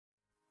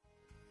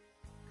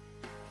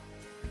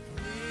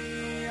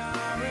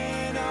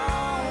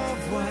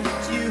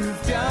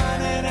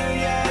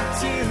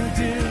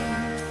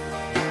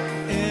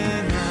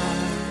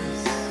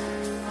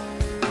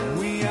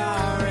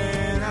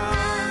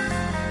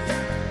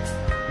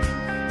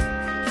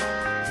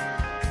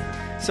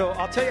So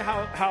I'll tell you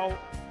how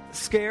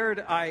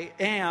scared I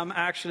am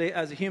actually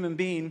as a human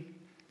being.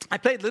 I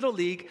played Little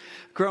League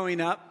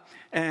growing up,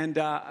 and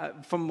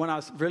from when I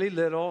was really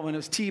little, when it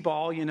was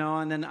T-ball,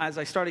 and then as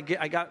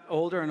I got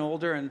older and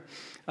older, and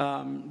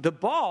the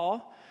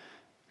ball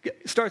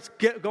starts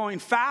going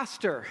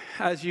faster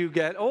as you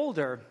get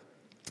older.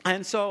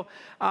 And so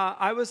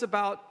I was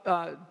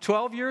about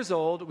 12 years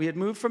old. We had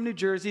moved from New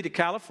Jersey to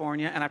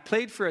California, and I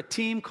played for a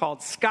team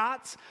called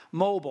Scott's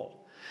Mobile.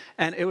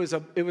 And it was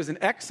an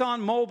Exxon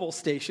Mobil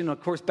station.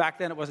 Of course, back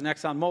then it wasn't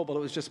Exxon Mobil; it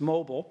was just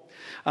Mobil.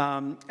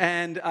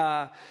 And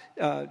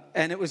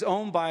it was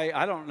owned by,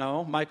 I don't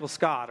know, Michael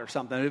Scott or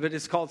something. But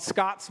it's called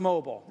Scott's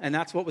Mobile, and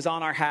that's what was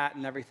on our hat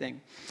and everything.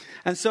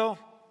 And so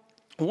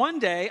one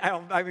day,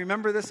 I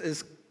remember this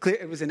as clear.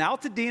 It was in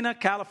Altadena,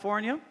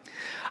 California.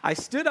 I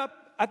stood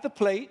up at the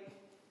plate,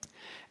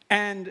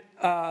 and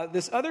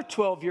this other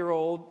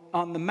 12-year-old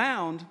on the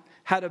mound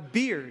had a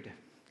beard.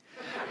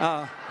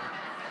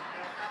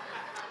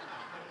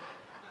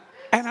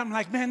 And I'm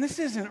like, man, this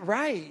isn't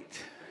right.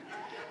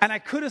 And I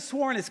could have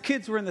sworn his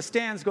kids were in the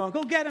stands going,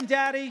 go get him,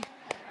 Daddy,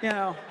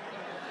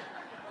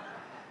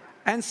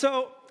 And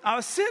so I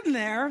was sitting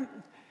there,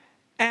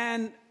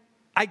 and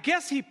I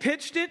guess he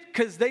pitched it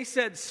because they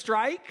said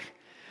strike,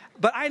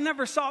 but I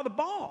never saw the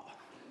ball.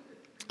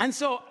 And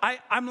so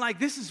I'm like,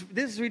 this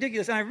is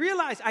ridiculous. And I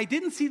realized I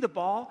didn't see the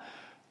ball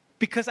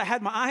because I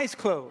had my eyes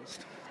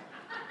closed.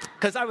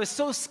 Because I was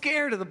so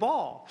scared of the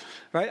ball,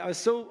 right? I was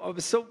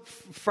so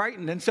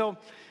frightened. And so,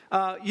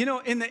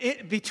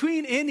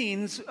 between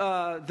innings,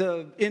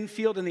 the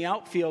infield and the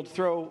outfield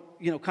throw,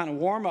 kind of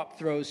warm-up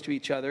throws to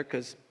each other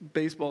because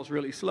baseball's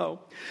really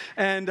slow.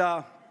 And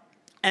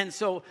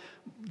so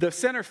the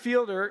center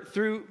fielder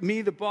threw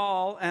me the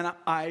ball, and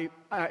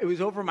it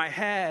was over my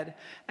head.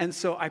 And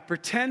so I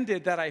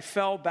pretended that I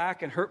fell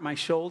back and hurt my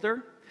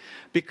shoulder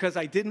because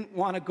I didn't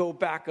want to go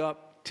back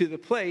up to the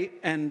plate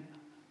and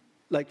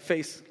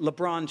face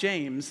LeBron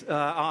James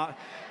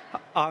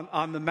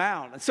on the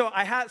mound. So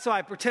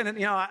I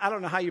pretended, I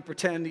don't know how you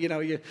pretend,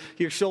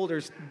 your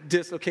shoulder's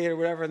dislocated or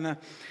whatever. And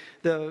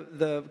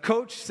the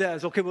coach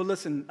says, okay, well,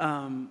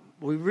 listen,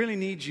 we really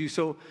need you.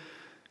 So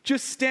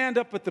just stand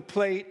up at the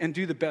plate and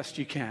do the best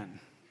you can.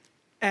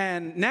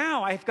 And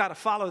now I've got to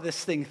follow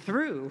this thing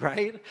through,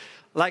 right?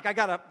 Like I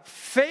got to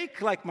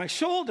fake like my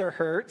shoulder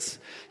hurts,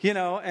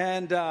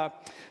 and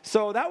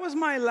so that was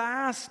my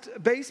last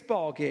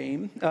baseball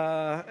game.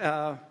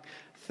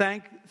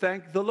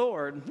 Thank the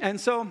Lord. And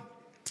so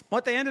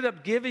what they ended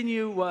up giving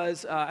you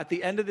was at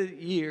the end of the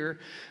year,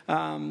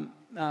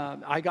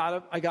 I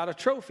got a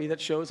trophy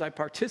that shows I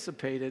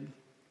participated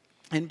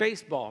in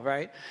baseball,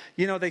 right?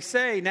 They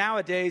say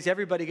nowadays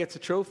everybody gets a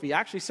trophy.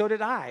 Actually, so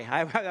did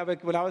I.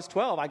 When I was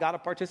 12, I got a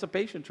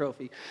participation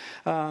trophy.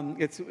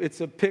 It's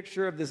a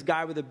picture of this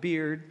guy with a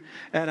beard,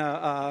 and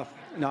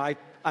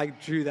I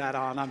drew that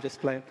on. I'm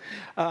just playing.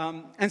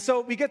 And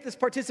so we get this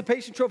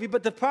participation trophy,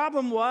 but the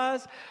problem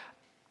was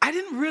I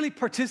didn't really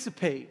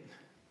participate.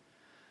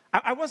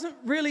 I wasn't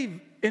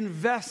really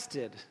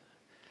invested.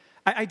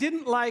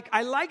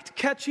 I liked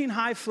catching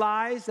high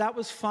flies. That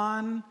was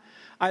fun.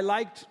 I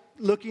liked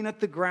looking at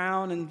the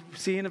ground and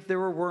seeing if there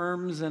were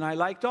worms, and I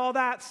liked all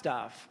that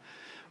stuff.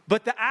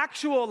 But the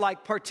actual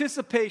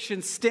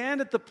participation,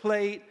 stand at the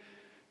plate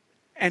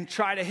and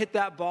try to hit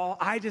that ball,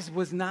 it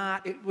was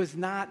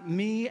not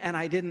me, and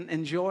I didn't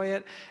enjoy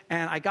it.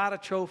 And I got a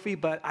trophy,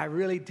 but I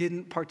really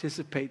didn't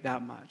participate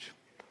that much.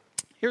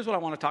 Here's what I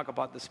want to talk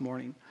about this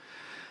morning.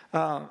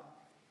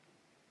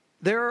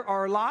 There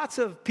are lots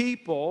of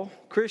people,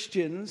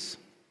 Christians,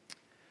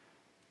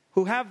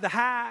 who have the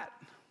hat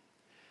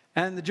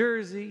and the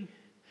jersey,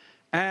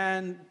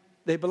 and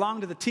they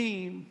belong to the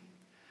team,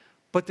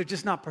 but they're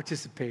just not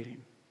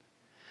participating.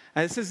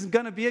 And this isn't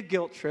going to be a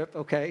guilt trip,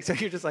 okay? So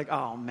you're just like,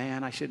 oh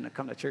man, I shouldn't have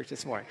come to church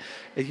this morning.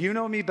 You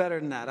know me better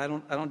than that. I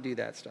don't do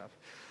that stuff.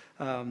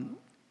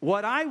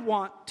 What I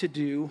want to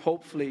do,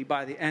 hopefully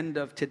by the end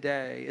of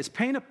today, is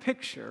paint a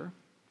picture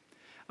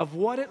of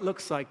what it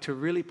looks like to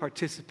really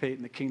participate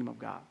in the kingdom of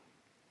God.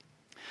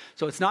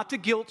 So it's not to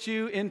guilt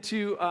you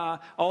into,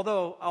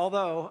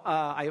 although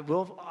I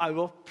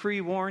will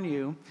pre-warn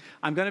you,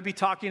 I'm going to be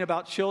talking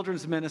about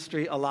children's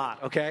ministry a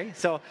lot, okay?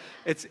 So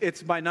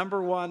it's my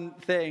number one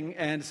thing,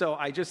 and so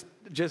I just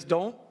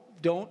don't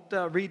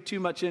read too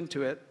much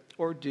into it,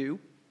 or do.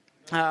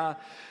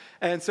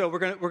 And so we're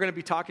going to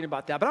be talking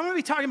about that. But I'm going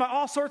to be talking about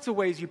all sorts of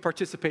ways you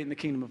participate in the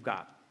kingdom of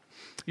God.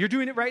 You're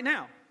doing it right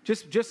now.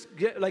 Just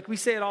get, like we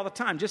say it all the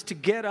time, just to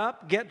get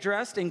up, get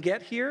dressed, and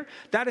get here,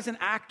 that is an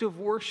act of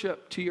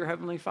worship to your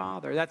Heavenly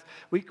Father.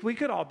 We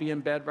could all be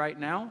in bed right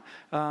now.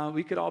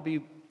 We could all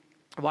be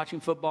watching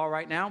football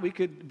right now. We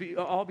could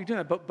all be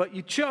doing that. But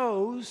you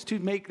chose to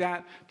make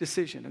that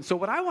decision. And so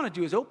what I want to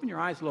do is open your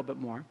eyes a little bit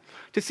more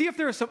to see if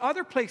there are some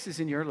other places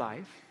in your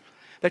life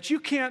that you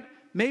can't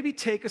maybe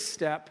take a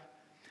step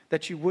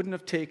that you wouldn't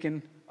have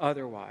taken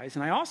otherwise.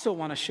 And I also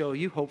want to show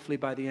you, hopefully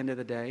by the end of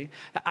the day,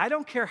 that I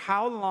don't care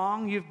how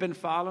long you've been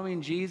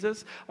following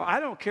Jesus, or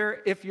I don't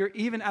care if you're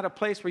even at a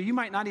place where you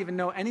might not even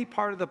know any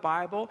part of the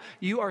Bible,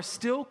 you are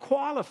still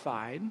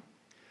qualified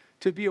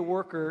to be a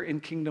worker in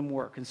kingdom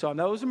work. And so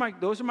those are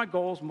my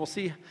goals, and we'll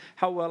see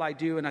how well I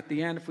do. And at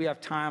the end, if we have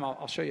time,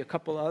 I'll show you a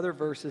couple of other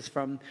verses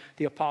from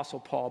the Apostle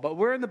Paul. But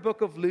we're in the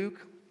book of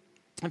Luke.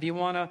 If you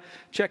want to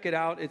check it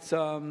out, it's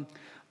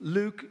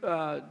Luke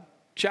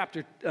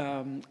chapter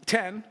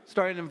 10,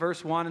 starting in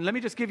verse 1. And let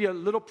me just give you a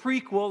little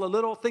prequel, a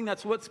little thing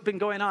that's what's been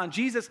going on.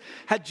 Jesus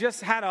had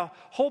just had a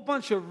whole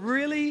bunch of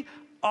really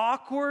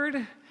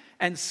awkward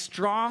and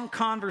strong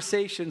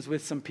conversations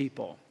with some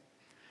people.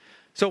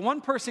 So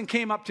one person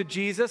came up to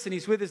Jesus, and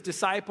he's with his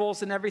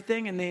disciples and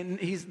everything, and then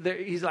he's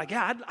like,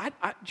 yeah,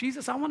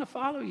 Jesus, I want to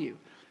follow you.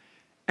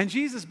 And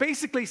Jesus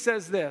basically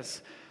says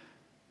this: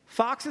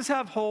 foxes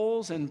have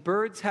holes and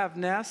birds have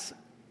nests.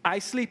 I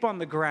sleep on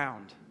the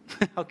ground,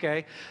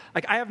 okay?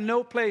 Like, I have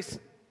no place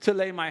to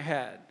lay my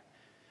head.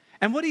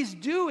 And what he's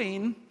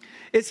doing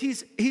is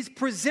he's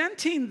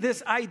presenting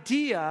this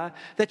idea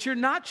that you're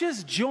not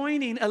just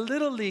joining a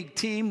little league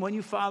team when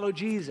you follow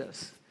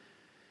Jesus.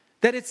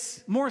 That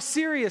it's more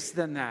serious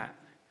than that.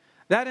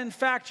 That in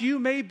fact, you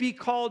may be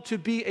called to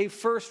be a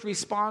first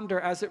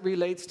responder as it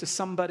relates to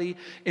somebody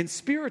in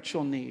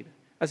spiritual need,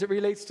 as it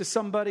relates to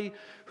somebody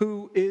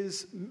who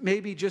is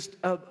maybe just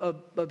a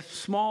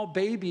small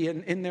baby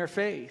in their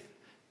faith.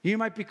 You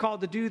might be called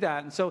to do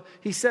that. And so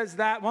he says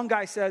that. One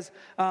guy says,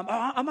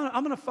 I'm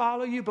going to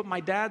follow you, but my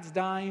dad's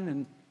dying,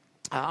 and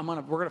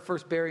we're going to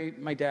first bury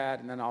my dad,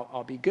 and then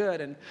I'll be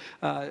good.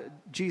 And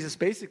Jesus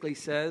basically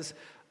says,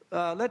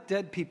 let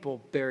dead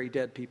people bury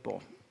dead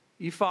people.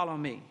 You follow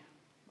me.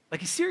 Like,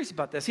 he's serious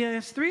about this. He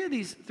has three of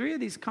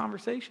these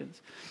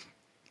conversations.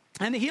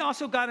 And he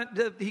also got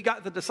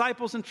the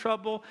disciples in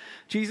trouble.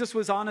 Jesus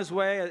was on his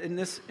way in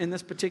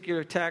this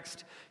particular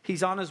text.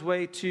 He's on his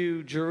way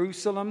to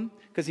Jerusalem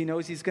because he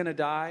knows he's going to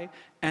die.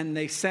 And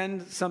they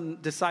send some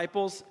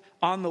disciples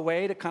on the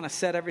way to kind of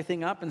set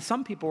everything up. And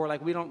some people were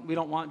like, we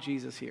don't want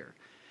Jesus here.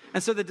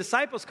 And so the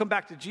disciples come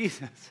back to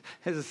Jesus.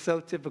 This is so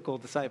typical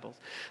disciples.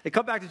 They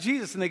come back to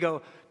Jesus and they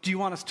go, do you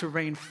want us to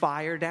rain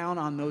fire down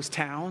on those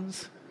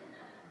towns?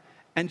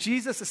 And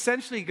Jesus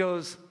essentially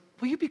goes,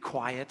 will you be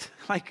quiet?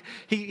 Like,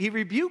 he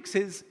rebukes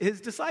his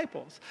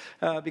disciples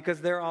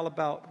because they're all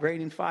about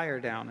raining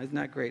fire down. Isn't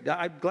that great?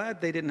 I'm glad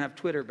they didn't have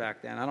Twitter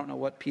back then. I don't know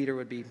what Peter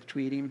would be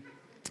tweeting.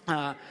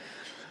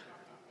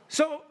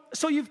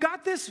 So you've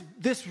got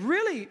this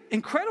really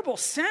incredible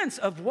sense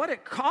of what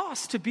it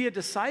costs to be a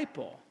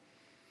disciple.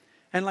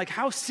 And like,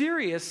 how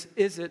serious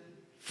is it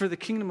for the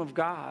kingdom of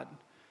God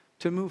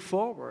to move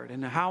forward,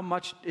 and how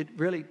much it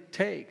really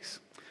takes.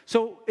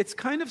 So it's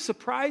kind of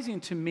surprising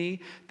to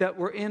me that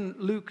we're in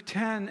Luke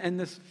 10, and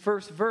this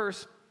first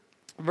verse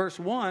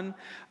 1,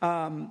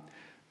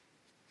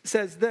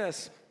 says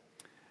this: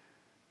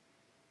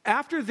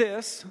 after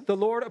this, the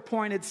Lord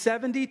appointed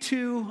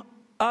 72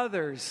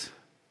 others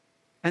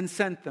and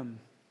sent them.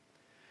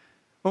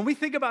 When we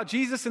think about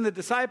Jesus and the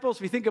disciples,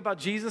 we think about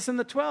Jesus and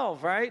the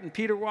 12, right? And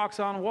Peter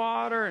walks on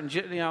water, and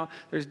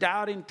there's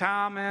doubting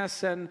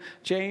Thomas and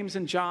James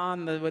and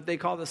John, what they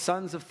call the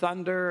sons of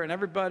thunder, and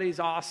everybody's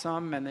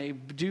awesome, and they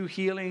do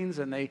healings,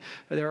 and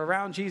they're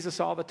around Jesus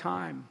all the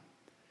time.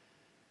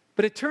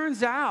 But it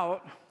turns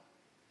out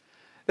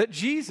that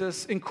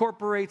Jesus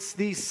incorporates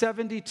these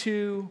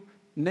 72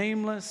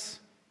 nameless,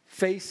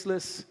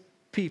 faceless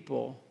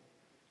people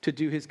to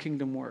do his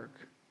kingdom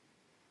work.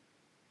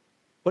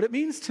 What it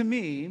means to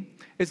me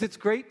is it's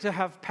great to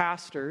have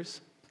pastors,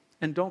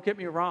 and don't get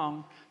me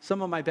wrong,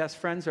 some of my best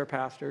friends are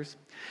pastors.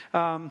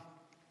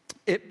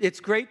 It's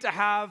great to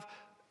have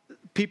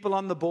people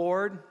on the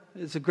board.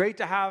 It's great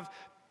to have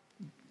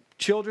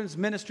children's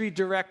ministry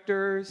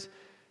directors.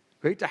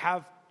 Great to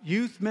have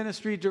youth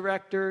ministry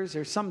directors.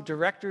 There's some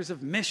directors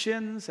of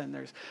missions, and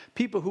there's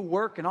people who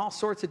work in all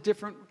sorts of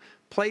different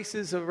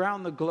places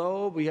around the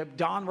globe. We have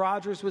Don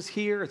Rogers was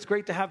here. It's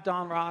great to have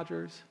Don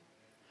Rogers.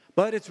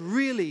 But it's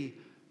really,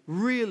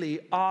 really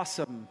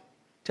awesome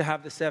to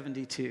have the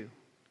 72.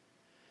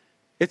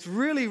 It's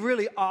really,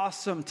 really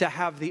awesome to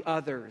have the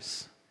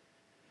others.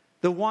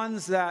 The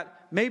ones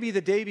that maybe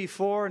the day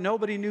before,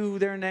 nobody knew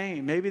their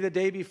name. Maybe the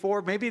day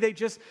before, maybe they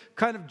just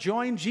kind of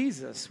joined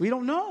Jesus. We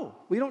don't know.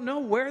 We don't know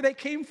where they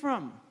came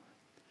from.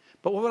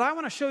 But what I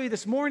want to show you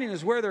this morning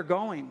is where they're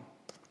going,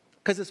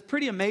 because it's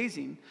pretty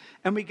amazing.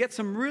 And we get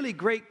some really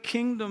great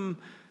kingdom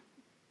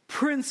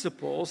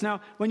principles.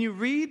 Now, when you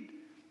read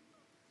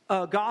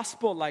a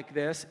gospel like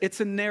this, it's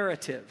a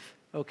narrative,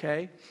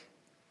 okay?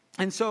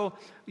 And so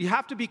you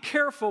have to be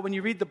careful when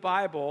you read the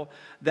Bible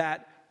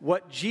that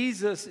what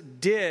Jesus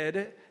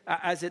did,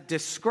 as it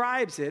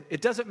describes it,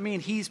 it doesn't mean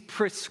he's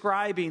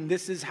prescribing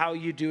this is how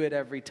you do it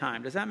every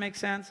time. Does that make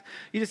sense?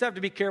 You just have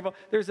to be careful.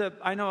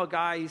 I know a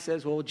guy, he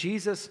says, well,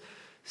 Jesus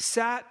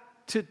sat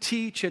to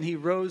teach and he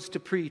rose to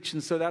preach,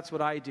 and so that's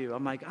what I do.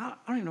 I'm like, I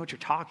don't even know what you're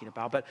talking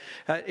about, but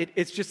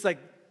it's just like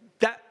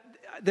that.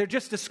 They're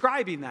just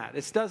describing that.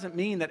 It doesn't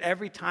mean that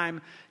every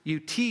time you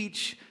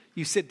teach,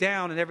 you sit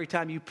down, and every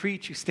time you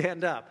preach, you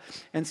stand up.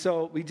 And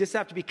so we just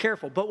have to be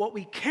careful. But what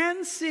we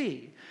can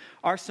see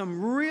are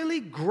some really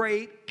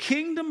great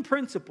kingdom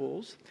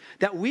principles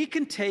that we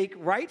can take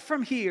right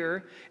from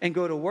here and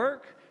go to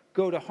work,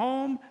 go to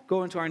home,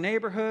 go into our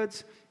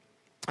neighborhoods,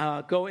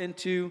 go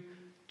into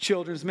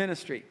children's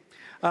ministry.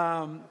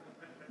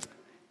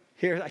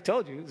 Here, I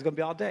told you, it's going to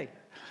be all day.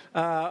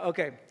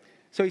 Okay,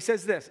 so he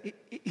says this.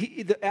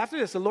 After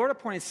this, the Lord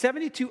appointed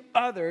 72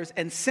 others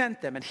and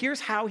sent them. And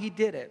here's how he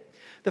did it.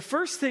 The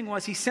first thing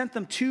was he sent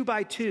them 2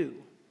 by 2.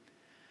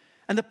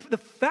 And the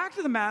fact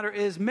of the matter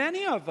is,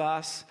 many of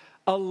us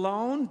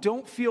alone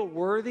don't feel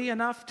worthy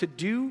enough to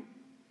do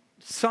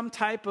some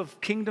type of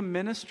kingdom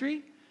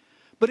ministry.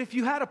 But if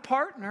you had a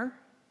partner,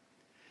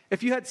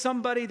 if you had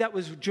somebody that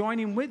was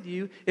joining with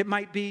you, it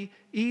might be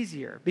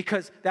easier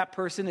because that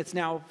person, it's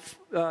now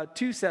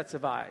 2 sets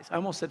of eyes. I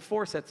almost said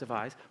 4 sets of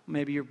eyes.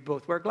 Maybe you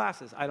both wear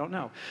glasses. I don't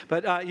know.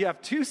 But you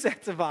have 2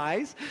 sets of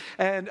eyes,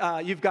 and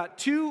you've got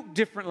 2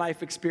 different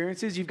life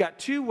experiences. You've got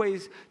 2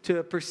 ways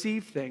to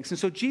perceive things. And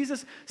so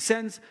Jesus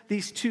sends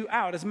these 2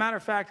 out. As a matter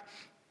of fact,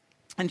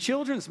 in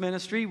children's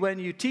ministry, when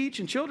you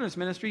teach in children's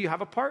ministry, you have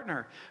a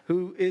partner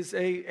who is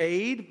a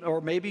aide,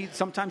 or maybe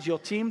sometimes you'll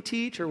team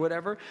teach or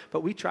whatever,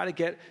 but we try to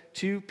get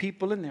 2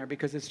 people in there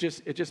because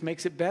it just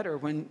makes it better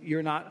when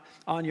you're not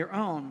on your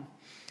own.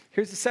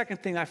 Here's the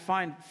second thing I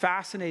find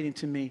fascinating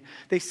to me.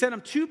 They sent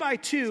them 2 by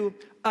 2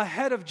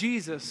 ahead of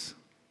Jesus.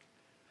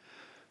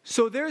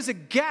 So there's a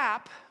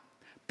gap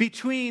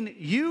between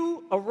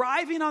you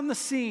arriving on the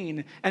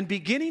scene and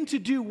beginning to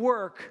do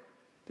work.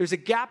 There's a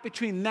gap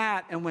between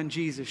that and when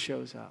Jesus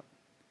shows up.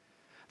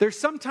 There's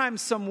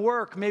sometimes some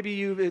work,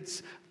 maybe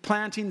it's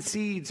planting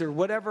seeds or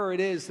whatever it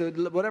is,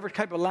 whatever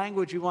type of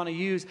language you want to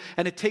use,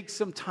 and it takes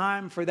some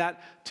time for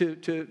that to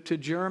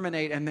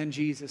germinate, and then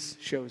Jesus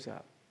shows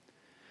up.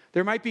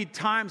 There might be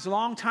times,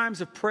 long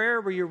times of prayer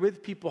where you're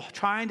with people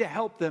trying to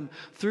help them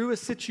through a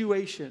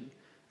situation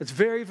that's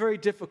very, very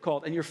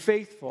difficult, and you're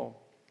faithful,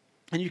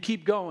 and you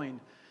keep going,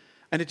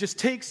 and it just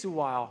takes a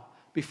while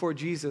before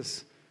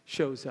Jesus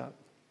shows up.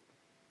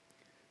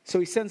 So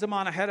he sends them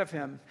on ahead of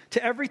him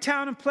to every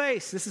town and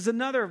place. This is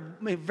another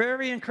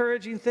very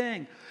encouraging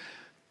thing.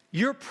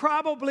 You're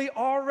probably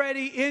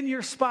already in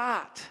your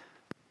spot.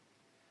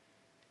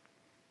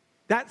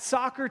 That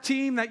soccer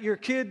team that your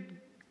kid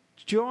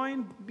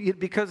joined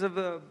because of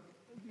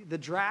the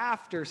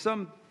draft or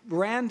some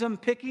random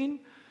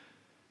picking,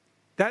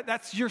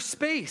 that's your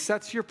space.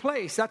 That's your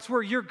place. That's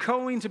where you're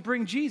going to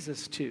bring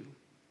Jesus to.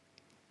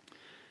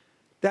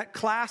 That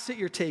class that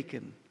you're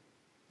taking,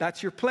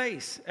 that's your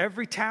place.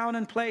 Every town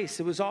and place.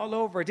 It was all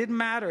over. It didn't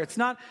matter. It's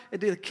not,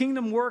 the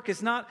kingdom work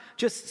is not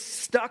just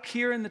stuck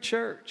here in the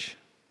church.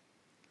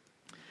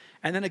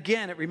 And then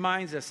again, it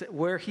reminds us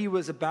where he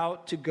was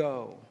about to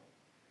go.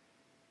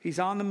 He's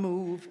on the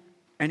move,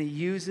 and he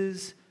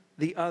uses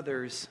the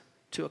others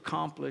to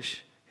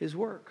accomplish his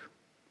work.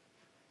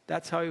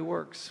 That's how he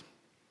works.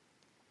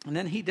 And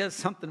then he does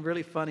something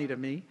really funny to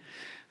me.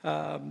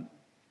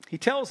 He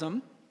tells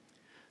them,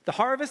 the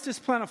harvest is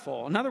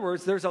plentiful. In other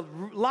words, there's a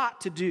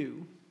lot to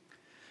do,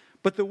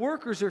 but the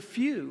workers are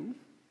few.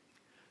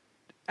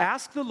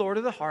 Ask the Lord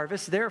of the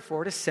harvest,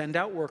 therefore, to send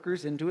out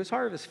workers into his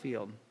harvest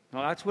field.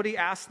 Well, that's what he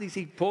asks these.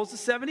 He pulls the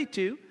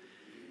 72,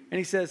 and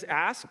he says,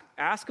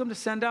 ask them to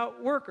send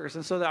out workers.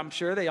 And so I'm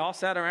sure they all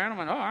sat around and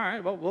went, all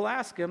right, well, we'll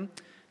ask him.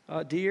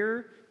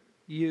 Dear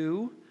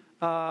you,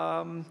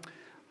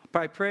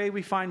 I pray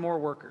we find more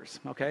workers.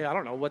 Okay, I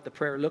don't know what the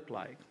prayer looked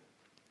like.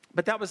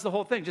 But that was the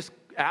whole thing. Just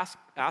ask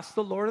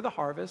the Lord of the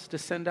harvest to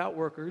send out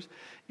workers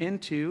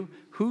into,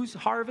 whose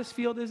harvest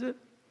field is it?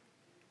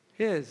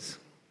 His.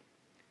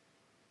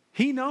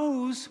 He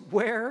knows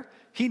where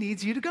he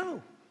needs you to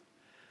go.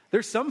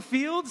 There's some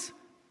fields,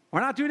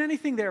 we're not doing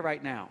anything there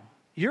right now.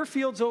 Your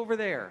field's over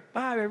there.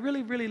 I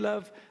really, really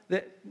love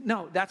that.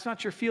 No, that's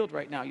not your field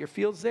right now. Your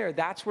field's there.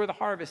 That's where the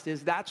harvest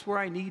is. That's where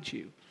I need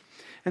you.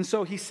 And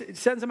so he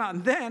sends them out.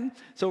 And then,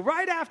 so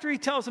right after he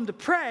tells them to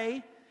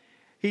pray,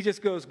 he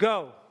just goes,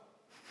 go.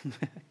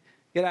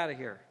 Get out of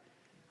here.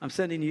 I'm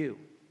sending you.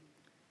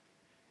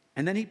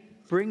 And then he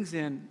brings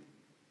in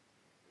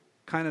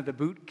kind of the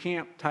boot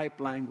camp type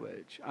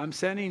language. I'm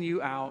sending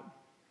you out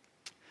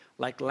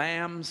like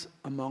lambs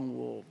among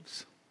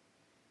wolves.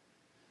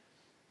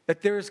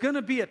 That there's going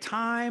to be a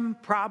time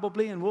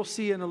probably, and we'll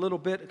see in a little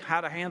bit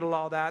how to handle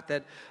all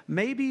that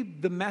maybe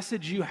the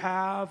message you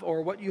have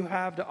or what you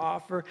have to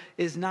offer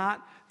is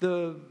not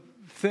the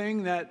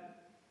thing that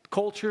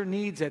culture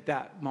needs at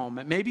that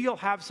moment. Maybe you'll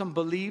have some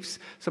beliefs,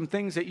 some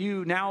things that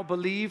you now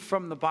believe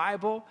from the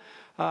Bible,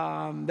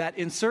 that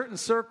in certain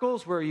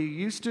circles where it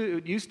used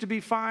to be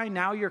fine,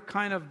 now you're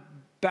kind of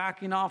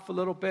backing off a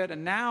little bit,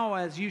 and now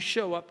as you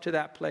show up to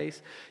that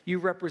place, you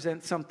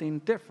represent something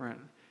different.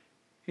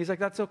 He's like,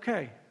 that's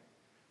okay.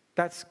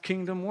 That's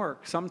kingdom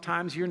work.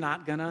 Sometimes you're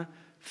not going to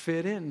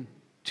fit in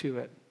to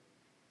it.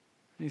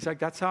 And he's like,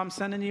 that's how I'm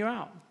sending you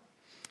out.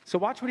 So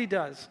watch what he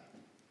does.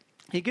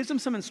 He gives them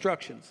some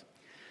instructions.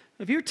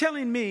 If you're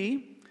telling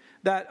me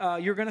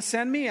that you're going to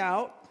send me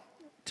out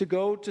to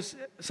go to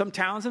some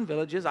towns and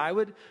villages, I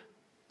would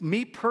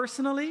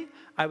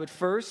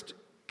first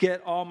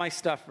get all my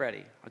stuff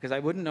ready. Because I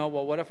wouldn't know,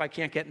 well, what if I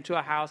can't get into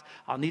a house?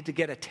 I'll need to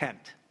get a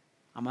tent.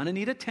 I'm going to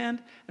need a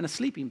tent and a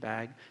sleeping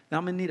bag. Then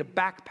I'm going to need a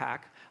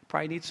backpack. I'll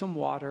probably need some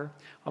water.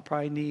 I'll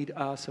probably need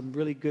some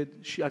really good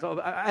shoes.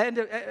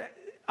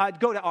 I'd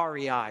go to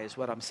REI is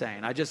what I'm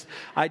saying. I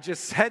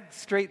just head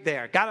straight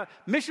there. Got a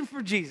mission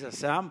for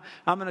Jesus. I'm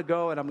going to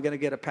go and I'm going to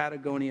get a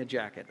Patagonia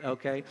jacket,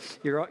 okay?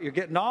 You're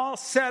getting all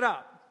set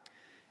up.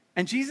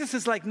 And Jesus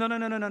is like, no.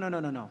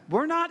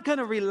 We're not going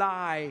to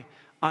rely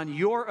on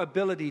your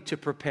ability to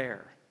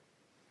prepare.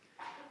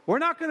 We're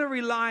not going to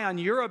rely on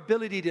your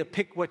ability to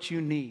pick what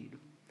you need.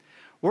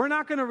 We're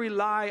not going to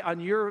rely on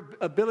your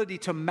ability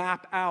to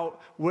map out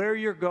where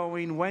you're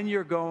going, when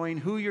you're going,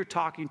 who you're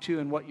talking to,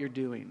 and what you're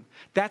doing.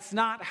 That's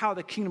not how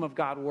the kingdom of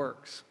God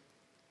works.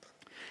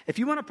 If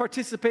you want to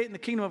participate in the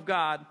kingdom of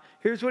God,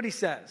 here's what he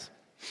says.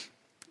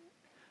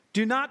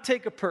 Do not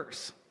take a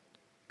purse,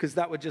 because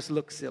that would just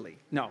look silly.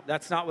 No,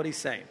 that's not what he's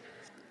saying.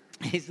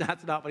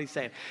 That's not what he's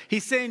saying.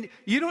 He's saying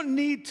you don't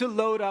need to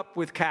load up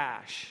with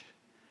cash.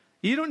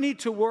 You don't need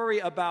to worry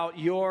about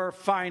your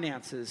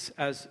finances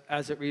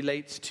as it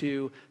relates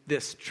to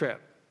this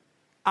trip.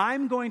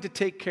 I'm going to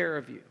take care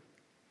of you.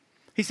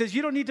 He says,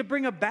 you don't need to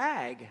bring a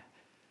bag.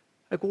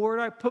 Like, well, where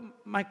do I put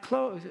my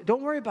clothes?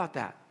 Don't worry about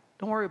that.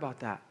 Don't worry about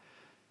that.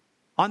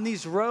 On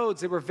these roads,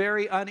 they were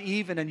very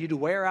uneven, and you'd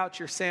wear out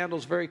your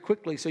sandals very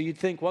quickly. So you'd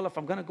think, well, if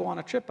I'm going to go on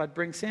a trip, I'd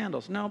bring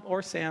sandals. No,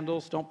 or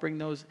sandals. Don't bring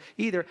those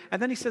either.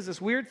 And then he says this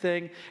weird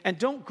thing, and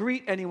don't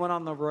greet anyone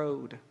on the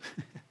road.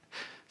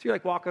 So you're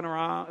like walking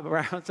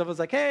around, someone's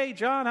like, hey,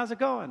 John, how's it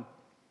going?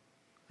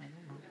 I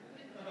don't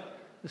know.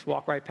 Just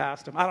walk right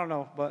past him. I don't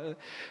know. But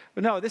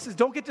no, this is,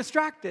 don't get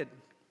distracted.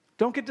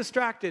 Don't get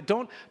distracted.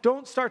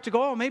 Don't start to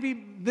go, oh, maybe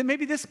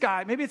this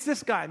guy, maybe it's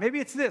this guy, maybe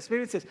it's this,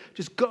 maybe it's this.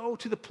 Just go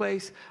to the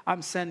place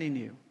I'm sending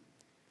you.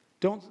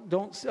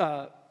 Don't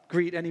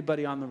greet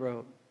anybody on the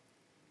road.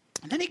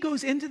 And then he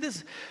goes into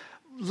this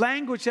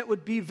language that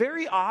would be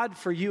very odd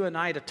for you and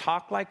I to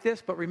talk like this,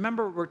 but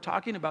remember, we're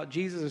talking about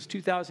Jesus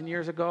 2,000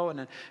 years ago in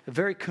a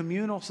very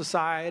communal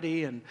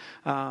society, and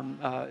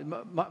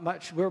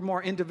we're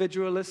more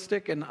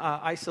individualistic and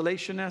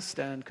isolationist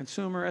and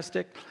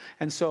consumeristic,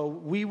 and so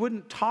we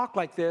wouldn't talk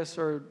like this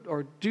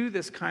or do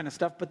this kind of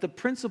stuff, but the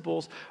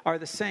principles are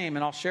the same,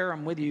 and I'll share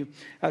them with you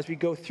as we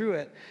go through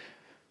it.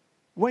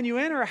 When you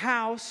enter a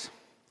house,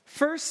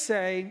 first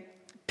say,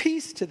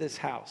 peace to this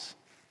house.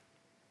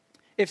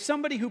 If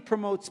somebody who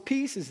promotes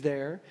peace is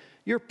there,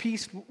 your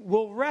peace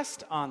will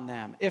rest on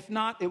them. If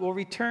not, it will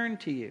return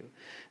to you.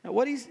 Now,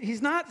 what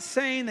he's not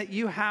saying that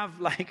you have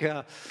like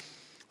a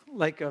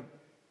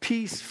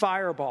peace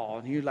fireball,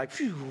 and you're like,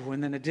 phew,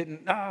 and then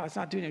it's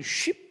not doing it,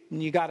 ship,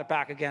 and you got it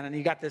back again, and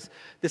you got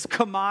this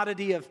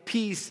commodity of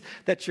peace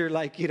that you're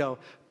like,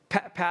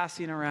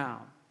 passing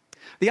around.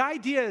 The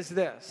idea is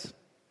this: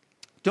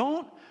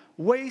 don't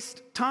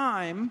waste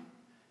time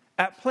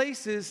at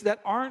places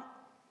that aren't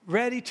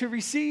ready to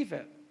receive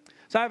it.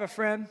 So I have a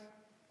friend,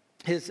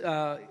 he's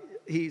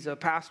a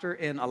pastor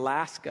in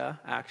Alaska,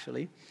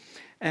 actually.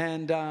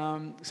 And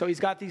so he's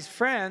got these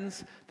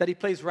friends that he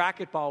plays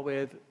racquetball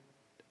with.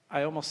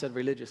 I almost said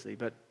religiously,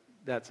 but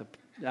that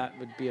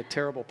would be a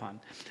terrible pun.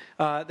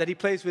 That he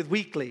plays with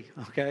weekly,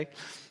 okay?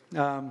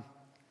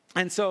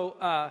 And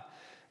so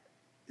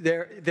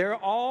they're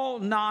all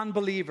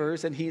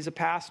non-believers, and he's a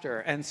pastor.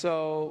 And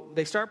so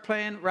they start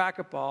playing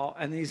racquetball,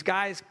 and these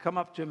guys come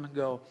up to him and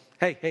go,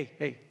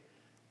 hey,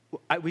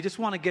 we just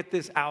want to get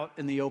this out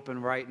in the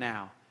open right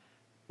now.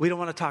 We don't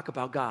want to talk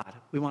about God.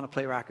 We want to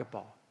play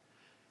racquetball.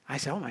 I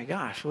said, oh my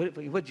gosh,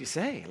 what'd you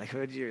say? Like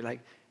I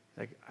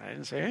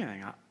didn't say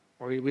anything.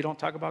 We don't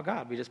talk about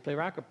God. We just play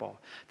racquetball.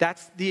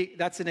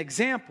 That's an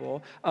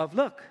example of,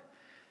 look,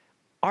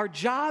 our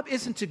job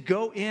isn't to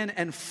go in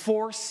and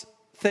force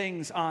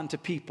things onto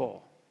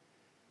people.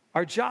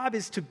 Our job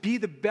is to be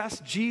the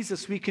best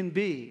Jesus we can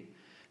be.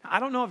 I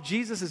don't know if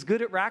Jesus is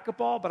good at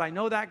racquetball, but I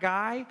know that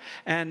guy,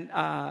 and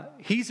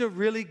he's a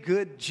really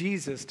good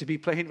Jesus to be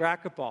playing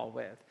racquetball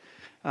with.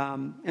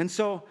 And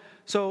so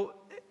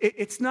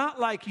it's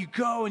not like you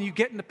go and you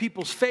get into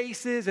people's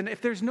faces, and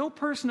if there's no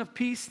person of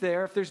peace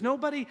there, if there's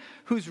nobody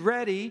who's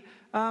ready,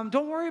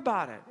 don't worry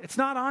about it. It's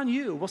not on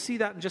you. We'll see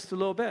that in just a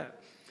little bit.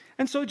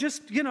 And so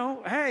just,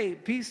 hey,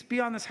 peace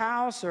be on this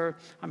house, or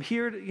I'm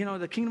here,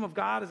 the kingdom of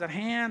God is at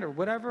hand, or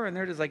whatever, and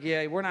they're just like,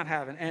 yeah, we're not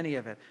having any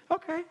of it.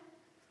 Okay.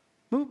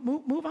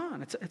 Move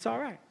on. It's all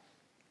right.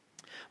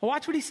 Well,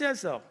 watch what he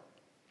says, though.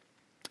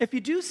 If you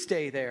do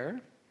stay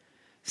there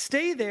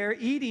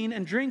eating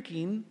and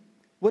drinking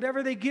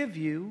whatever they give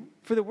you,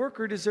 for the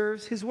worker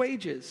deserves his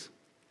wages.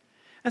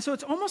 And so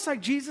it's almost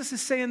like Jesus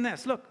is saying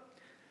this. Look,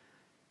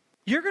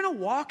 you're going to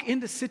walk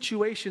into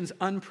situations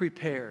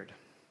unprepared.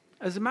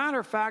 As a matter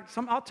of fact,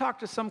 I'll talk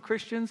to some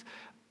Christians.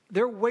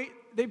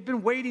 They've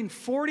been waiting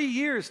 40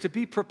 years to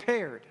be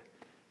prepared.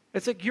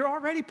 It's like you're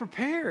already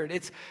prepared.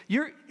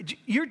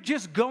 You're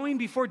just going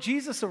before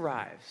Jesus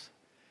arrives.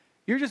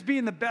 You're just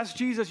being the best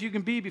Jesus you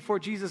can be before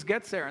Jesus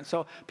gets there. And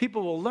so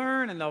people will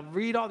learn and they'll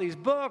read all these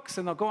books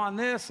and they'll go on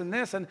this and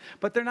this,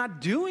 but they're not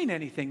doing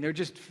anything. They're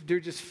just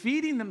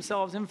feeding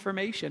themselves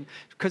information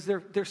because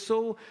they're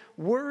so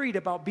worried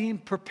about being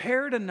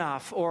prepared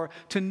enough or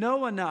to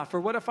know enough,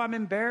 or what if I'm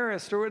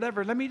embarrassed or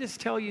whatever. Let me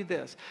just tell you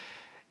this.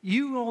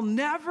 You will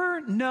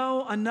never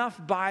know enough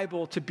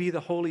Bible to be the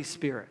Holy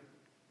Spirit,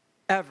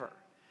 ever.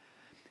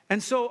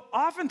 And so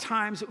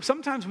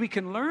sometimes we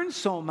can learn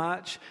so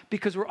much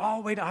because we're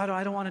all, wait, I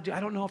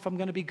don't know if I'm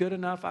going to be good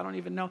enough. I don't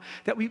even know,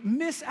 that we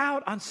miss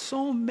out on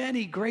so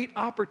many great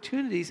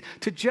opportunities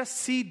to just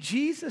see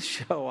Jesus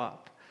show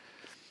up.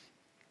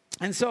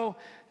 And so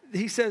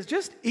he says,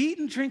 just eat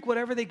and drink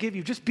whatever they give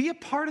you. Just be a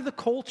part of the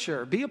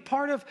culture. Be a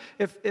part of,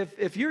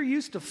 if you're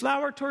used to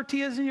flour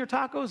tortillas in your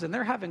tacos and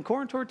they're having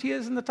corn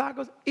tortillas in the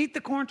tacos, eat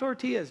the corn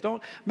tortillas.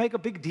 Don't make a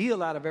big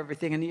deal out of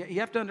everything. And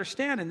you have to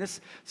understand, in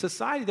this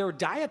society, there are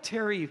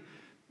dietary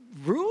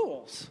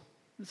rules.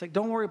 It's like,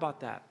 don't worry about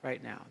that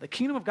right now. The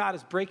kingdom of God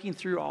is breaking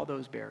through all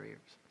those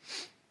barriers.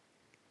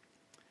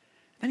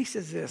 Then he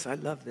says this, I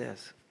love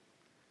this.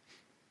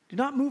 Do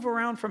not move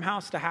around from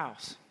house to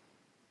house.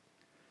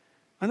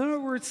 In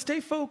other words, stay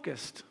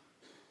focused.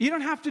 You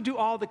don't have to do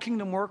all the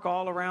kingdom work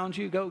all around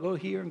you. Go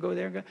here and go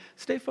there.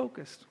 Stay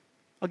focused.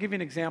 I'll give you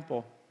an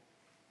example.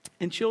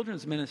 In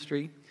children's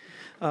ministry,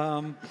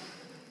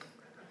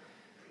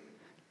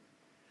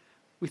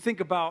 we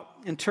think about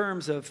in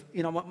terms of,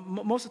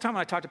 most of the time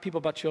when I talk to people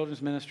about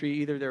children's ministry,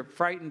 either they're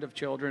frightened of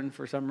children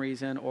for some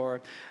reason,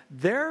 or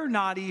they're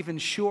not even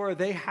sure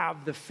they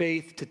have the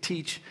faith to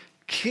teach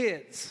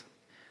kids.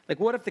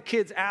 Like, what if the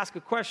kids ask a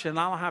question and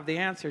I don't have the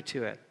answer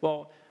to it?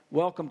 Well,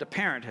 welcome to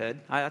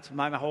parenthood. That's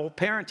my whole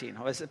parenting.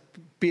 I was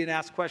being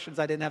asked questions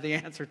I didn't have the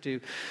answer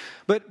to.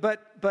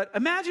 But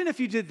imagine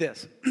if you did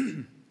this.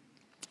 You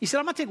said,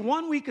 I'm going to take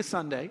 1 week of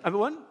Sunday.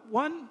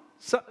 One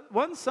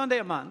Sunday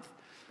a month.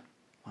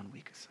 1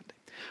 week of Sunday.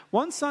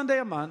 One Sunday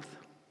a month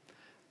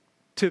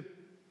to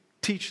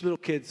teach little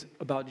kids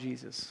about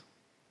Jesus.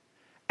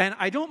 And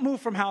I don't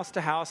move from house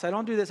to house. I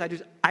don't do this.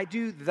 I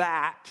do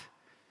that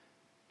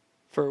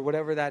for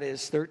whatever that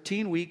is,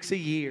 13 weeks a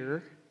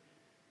year.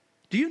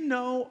 Do you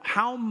know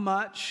how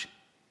much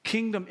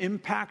kingdom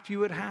impact you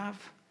would have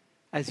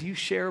as you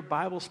share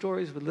Bible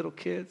stories with little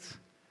kids?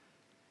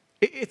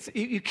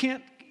 You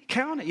can't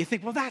count it. You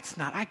think, well,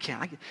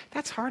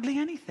 that's hardly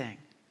anything.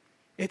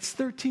 It's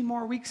 13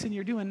 more weeks than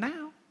you're doing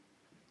now.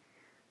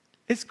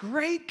 It's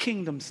great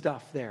kingdom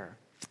stuff there.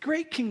 It's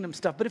great kingdom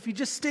stuff. But if you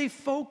just stay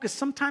focused,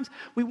 sometimes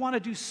we want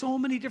to do so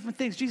many different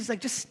things. Jesus is like,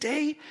 just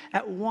stay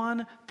at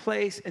one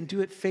place and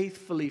do it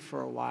faithfully for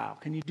a while.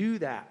 Can you do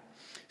that?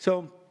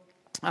 So,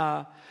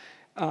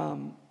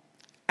 and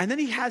then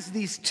he has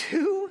these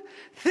two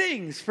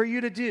things for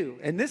you to do.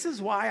 And this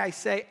is why I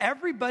say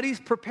everybody's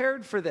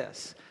prepared for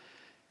this.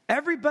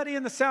 Everybody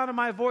in the sound of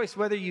my voice,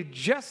 whether you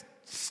just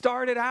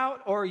started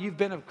out or you've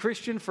been a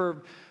Christian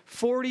for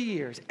 40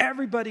 years,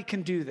 everybody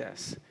can do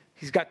this.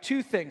 He's got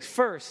two things.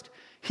 First,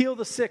 heal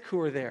the sick who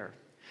are there.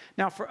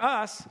 Now for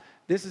us,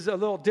 this is a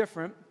little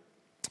different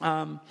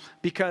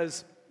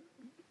because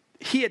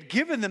he had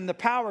given them the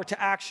power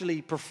to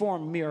actually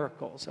perform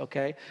miracles,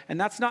 okay?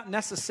 And that's not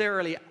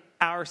necessarily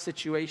our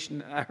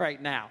situation right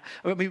now.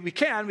 I mean, we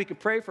can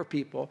pray for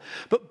people.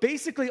 But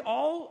basically,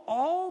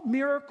 all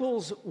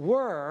miracles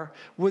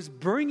was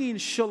bringing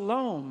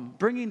shalom,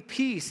 bringing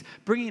peace,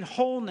 bringing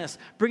wholeness,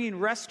 bringing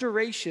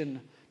restoration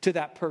to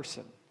that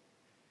person.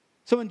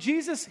 So when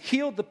Jesus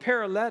healed the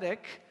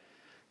paralytic,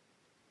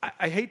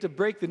 I hate to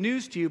break the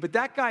news to you, but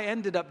that guy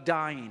ended up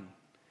dying.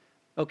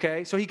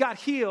 Okay, so he got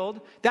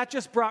healed. That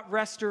just brought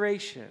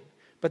restoration.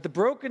 But the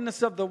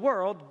brokenness of the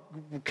world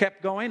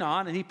kept going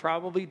on, and he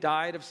probably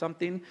died of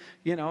something,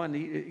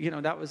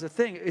 and that was the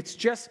thing.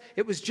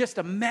 It was just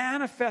a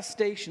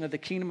manifestation of the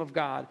kingdom of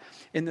God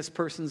in this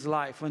person's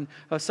life. When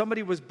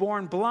somebody was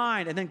born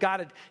blind, and then God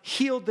had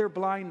healed their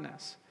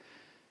blindness.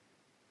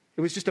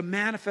 It was just a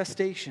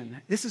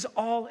manifestation. This is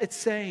all it's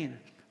saying.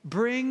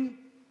 Bring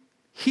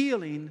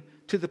healing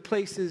to the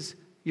places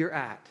you're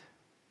at.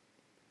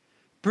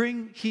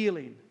 Bring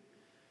healing.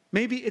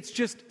 Maybe it's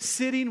just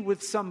sitting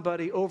with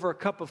somebody over a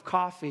cup of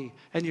coffee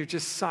and you're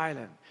just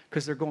silent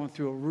because they're going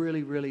through a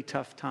really, really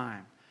tough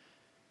time.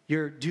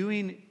 You're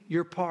doing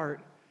your part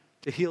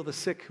to heal the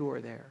sick who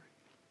are there.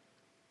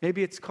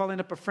 Maybe it's calling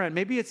up a friend.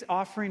 Maybe it's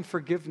offering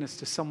forgiveness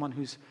to someone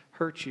who's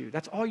hurt you.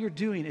 That's all you're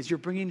doing is you're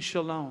bringing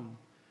shalom.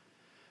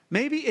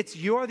 Maybe it's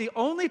you're the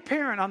only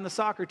parent on the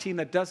soccer team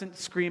that doesn't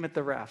scream at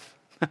the ref.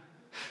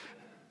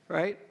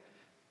 Right?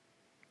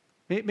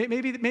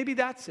 Maybe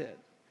that's it.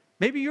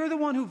 Maybe you're the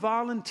one who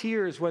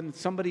volunteers when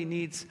somebody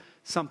needs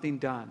something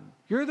done.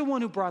 You're the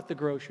one who brought the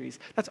groceries.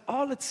 That's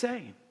all it's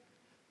saying.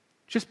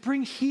 Just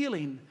bring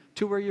healing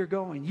to where you're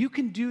going. You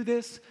can do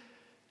this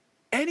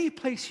any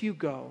place you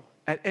go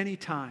at any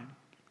time.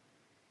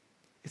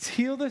 It's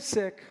heal the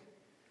sick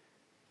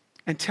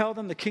and tell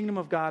them the kingdom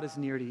of God is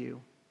near to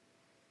you.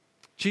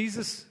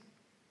 Jesus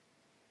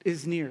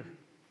is near.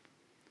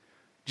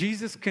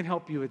 Jesus can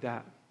help you with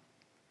that.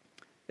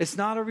 It's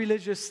not a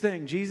religious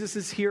thing. Jesus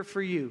is here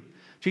for you.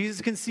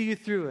 Jesus can see you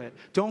through it.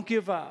 Don't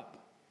give up.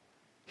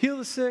 Heal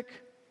the sick.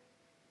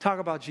 Talk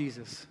about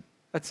Jesus.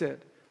 That's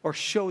it. Or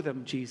show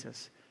them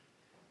Jesus.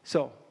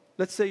 So,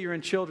 let's say you're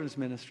in children's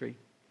ministry.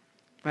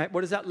 Right?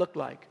 What does that look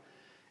like?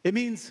 It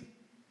means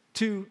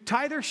to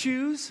tie their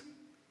shoes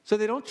so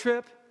they don't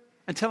trip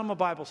and tell them a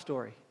Bible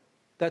story.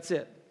 That's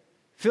it.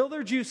 Fill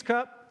their juice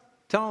cup,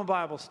 tell them a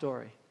Bible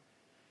story.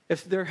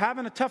 If they're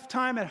having a tough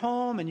time at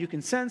home and you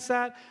can sense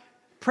that,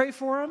 pray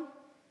for them,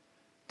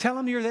 tell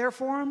them you're there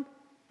for them,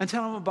 and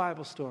tell them a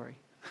Bible story.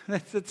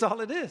 That's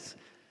all it is.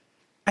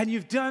 And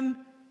you've done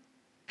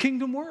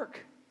kingdom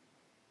work.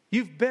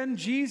 You've been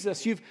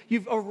Jesus.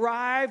 You've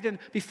arrived, and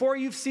before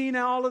you've seen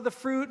all of the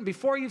fruit, and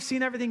before you've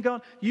seen everything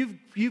going,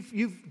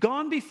 you've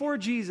gone before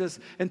Jesus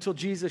until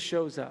Jesus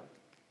shows up.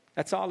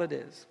 That's all it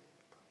is.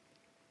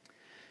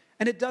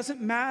 And it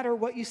doesn't matter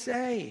what you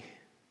say.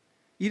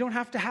 You don't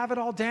have to have it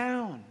all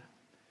down.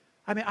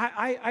 I mean,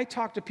 I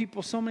talk to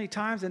people so many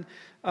times, and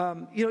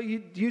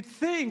you'd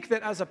think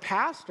that as a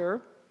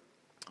pastor,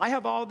 I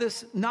have all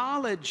this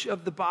knowledge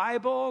of the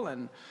Bible,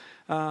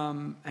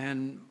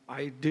 and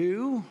I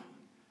do.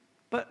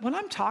 But when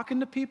I'm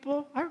talking to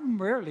people,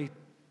 I'm rarely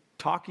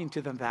talking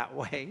to them that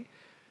way.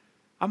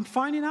 I'm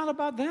finding out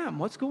about them.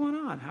 What's going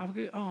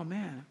on? Oh,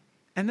 man.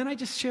 And then I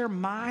just share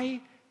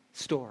my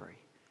story.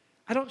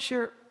 I don't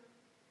share,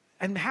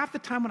 and half the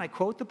time when I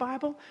quote the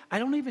Bible, I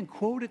don't even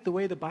quote it the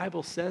way the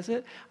Bible says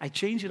it. I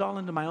change it all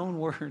into my own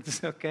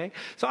words, okay?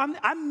 So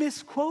I'm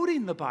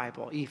misquoting the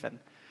Bible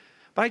even.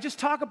 But I just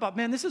talk about,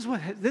 man, this is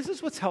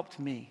what's helped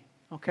me,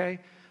 okay?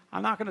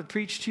 I'm not going to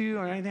preach to you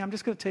or anything. I'm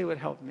just going to tell you what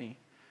helped me.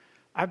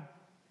 I've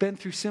been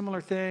through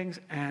similar things,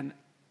 and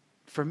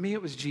for me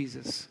it was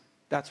Jesus.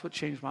 That's what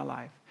changed my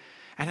life.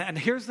 And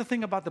here's the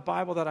thing about the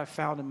Bible that I've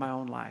found in my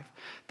own life.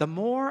 The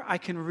more I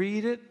can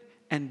read it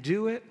and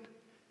do it,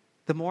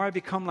 the more I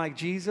become like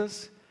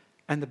Jesus,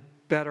 and the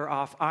better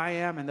off I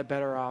am, and the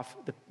better off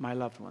my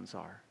loved ones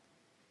are.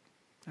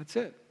 That's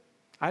it.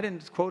 I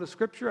didn't quote a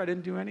scripture. I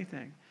didn't do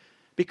anything.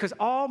 Because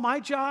all my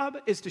job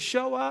is to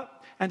show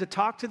up and to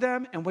talk to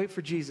them and wait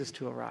for Jesus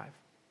to arrive.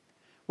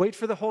 Wait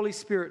for the Holy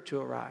Spirit to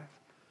arrive.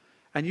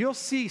 And you'll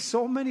see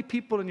so many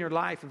people in your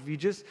life, if you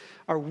just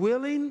are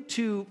willing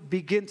to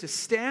begin to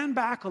stand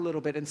back a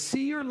little bit and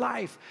see your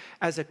life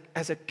as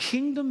a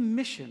kingdom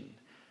mission,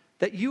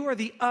 that you are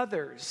the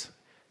others,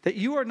 that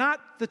you are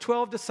not the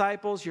 12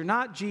 disciples, you're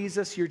not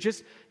Jesus,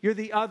 you're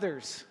the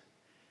others,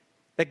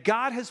 that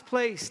God has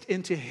placed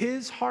into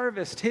his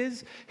harvest,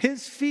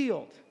 his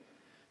field,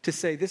 to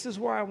say, this is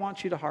where I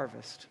want you to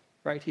harvest,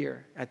 right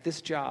here, at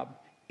this job,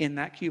 in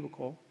that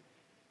cubicle.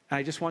 And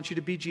I just want you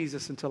to be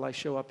Jesus until I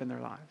show up in their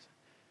lives.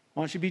 I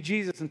want you to be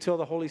Jesus until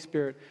the Holy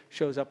Spirit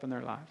shows up in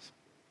their lives.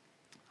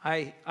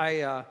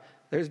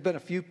 There's been a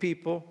few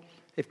people,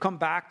 they've come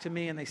back to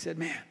me and they said,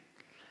 man,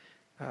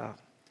 I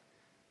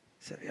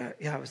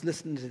was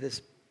listening to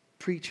this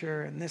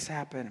preacher and this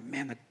happened. And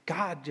man,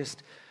 God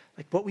just,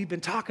 like what we've been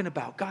talking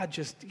about, God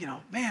just,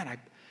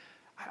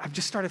 I've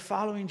just started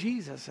following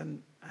Jesus.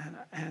 And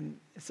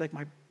it's like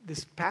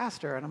this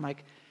pastor, and I'm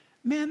like,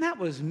 man, that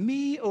was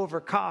me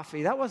over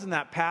coffee. That wasn't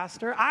that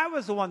pastor. I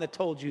was the one that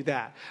told you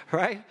that,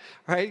 right?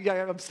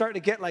 I'm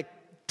starting to get like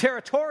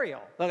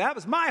territorial. Like, that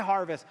was my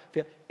harvest.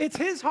 It's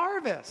his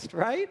harvest,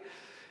 right?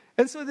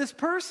 And so this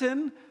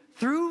person,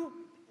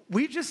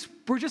 we're just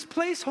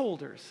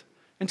placeholders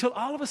until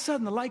all of a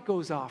sudden the light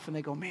goes off and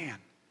they go, man,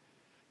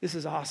 this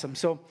is awesome.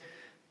 So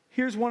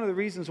here's one of the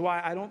reasons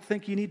why I don't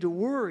think you need to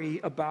worry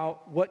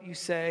about what you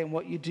say and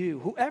what you do.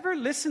 Whoever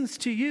listens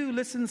to you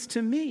listens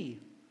to me.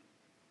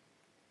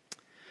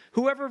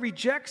 Whoever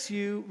rejects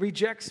you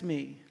rejects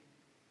me.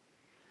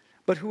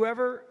 But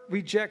whoever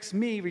rejects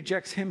me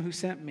rejects him who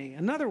sent me.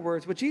 In other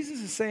words, what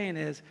Jesus is saying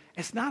is,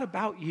 it's not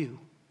about you.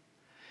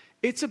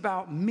 It's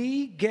about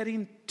me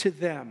getting to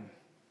them.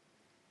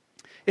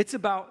 It's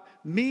about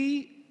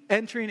me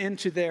entering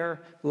into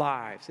their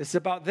lives. It's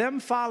about them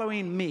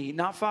following me,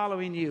 not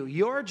following you.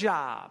 Your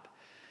job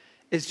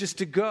is just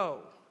to go.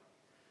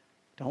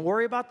 Don't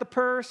worry about the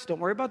purse. Don't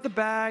worry about the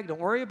bag. Don't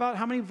worry about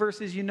how many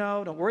verses you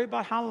know. Don't worry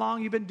about how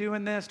long you've been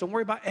doing this. Don't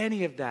worry about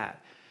any of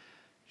that.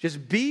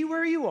 Just be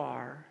where you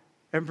are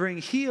and bring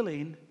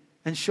healing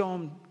and show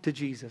them to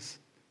Jesus.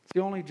 It's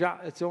the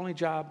only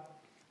job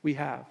we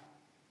have.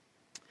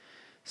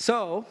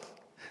 So,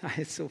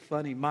 it's so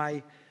funny.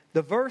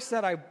 The verse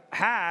that I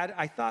had,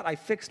 I thought I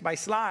fixed my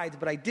slides,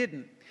 but I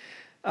didn't.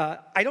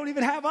 I don't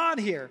even have on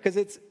here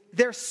because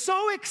they're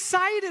so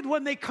excited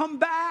when they come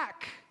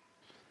back.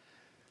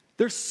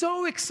 They're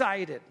so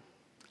excited.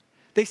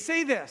 They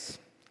say this,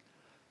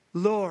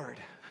 Lord.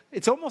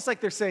 It's almost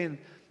like they're saying,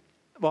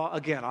 well,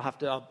 again,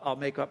 I'll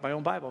make up my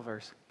own Bible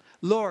verse.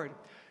 Lord,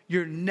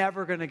 you're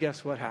never going to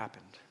guess what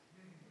happened.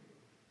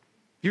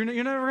 You're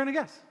never going to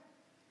guess.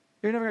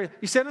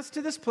 You sent us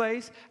to this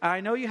place, and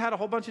I know you had a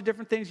whole bunch of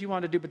different things you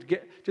wanted to do, but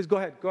just go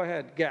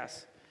ahead,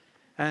 guess.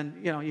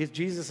 And,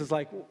 Jesus is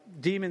like,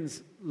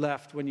 demons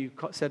left when you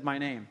said my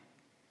name.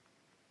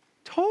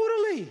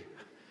 Totally.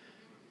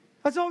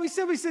 That's all we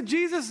said. We said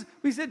Jesus.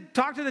 We said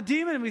talk to the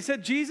demon, and we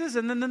said Jesus,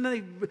 and then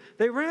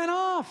they ran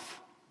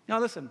off. Now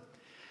listen,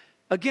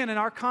 again, in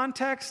our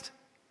context,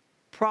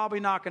 probably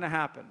not going to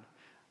happen,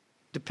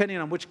 depending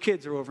on which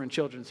kids are over in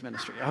children's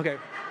ministry. Okay.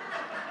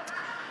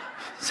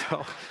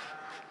 So,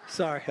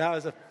 sorry, that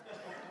was a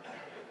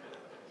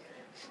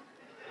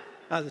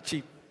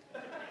cheap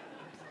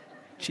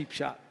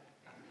shot.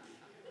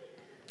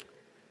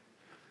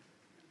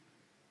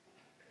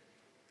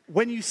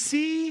 When you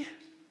see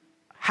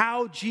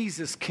how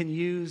Jesus can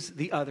use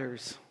the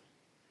others,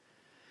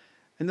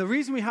 and the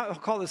reason we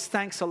call this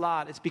thanks a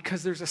lot is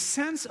because there's a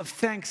sense of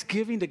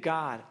thanksgiving to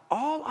God.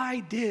 All I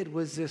did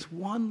was this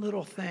one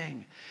little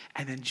thing,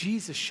 and then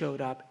Jesus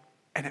showed up,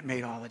 and it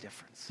made all the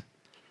difference.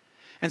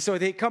 And so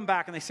they come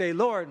back and they say,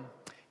 Lord,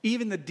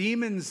 even the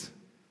demons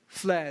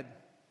fled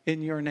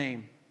in your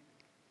name.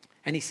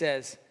 And he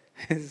says,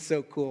 this is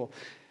so cool.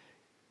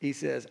 He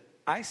says,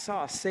 I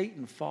saw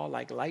Satan fall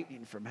like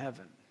lightning from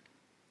heaven.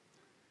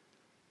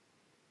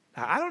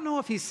 Now, I don't know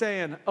if he's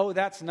saying, oh,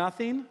 that's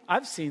nothing.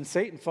 I've seen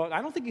Satan fall.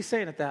 I don't think he's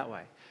saying it that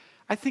way.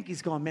 I think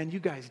he's going, man, you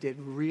guys did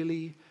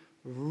really,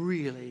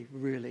 really,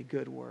 really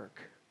good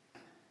work.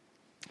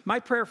 My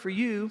prayer for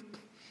you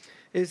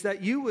is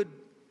that you would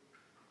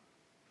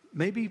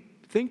maybe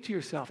think to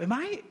yourself, am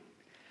I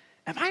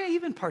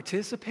even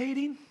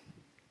participating?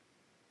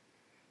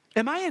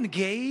 Am I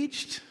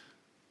engaged?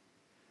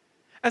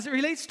 As it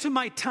relates to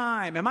my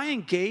time, am I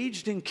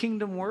engaged in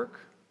kingdom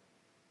work?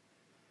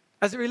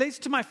 As it relates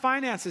to my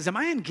finances, am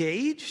I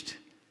engaged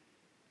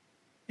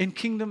in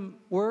kingdom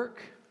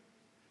work?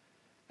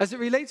 As it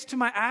relates to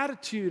my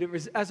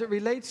attitude, as it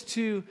relates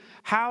to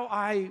how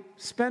I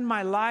spend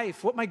my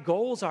life, what my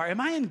goals are, am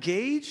I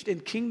engaged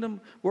in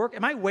kingdom work?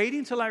 Am I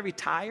waiting till I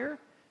retire?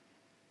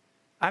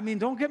 I mean,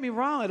 don't get me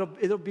wrong,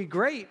 it'll be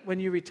great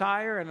when you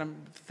retire,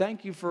 and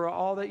thank you for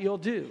all that you'll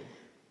do.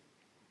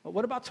 But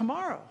what about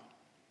tomorrow?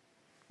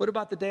 What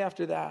about the day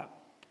after that?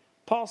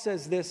 Paul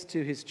says this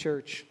to his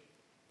church.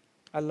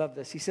 I love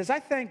this. He says, I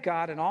thank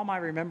God in all my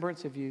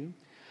remembrance of you,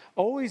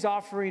 always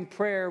offering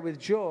prayer with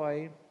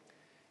joy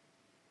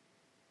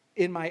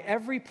in my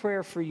every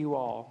prayer for you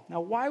all.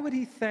 Now, why would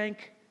he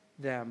thank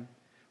them?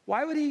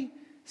 Why would he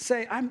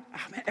say,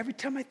 every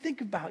time I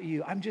think about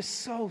you, I'm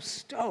just so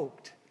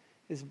stoked,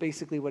 is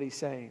basically what he's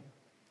saying.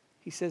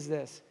 He says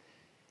this,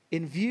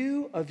 in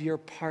view of your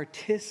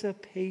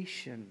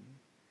participation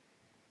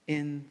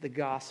in the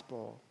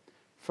gospel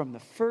from the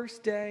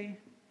first day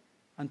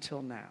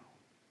until now.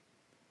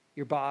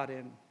 You're bought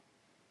in.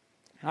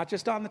 You're not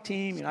just on the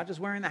team. You're not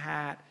just wearing the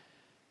hat.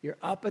 You're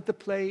up at the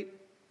plate,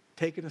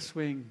 taking a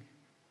swing,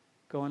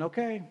 going,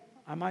 okay,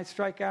 I might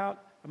strike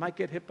out. I might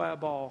get hit by a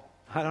ball.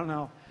 I don't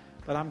know.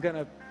 But I'm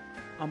gonna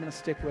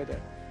stick with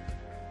it.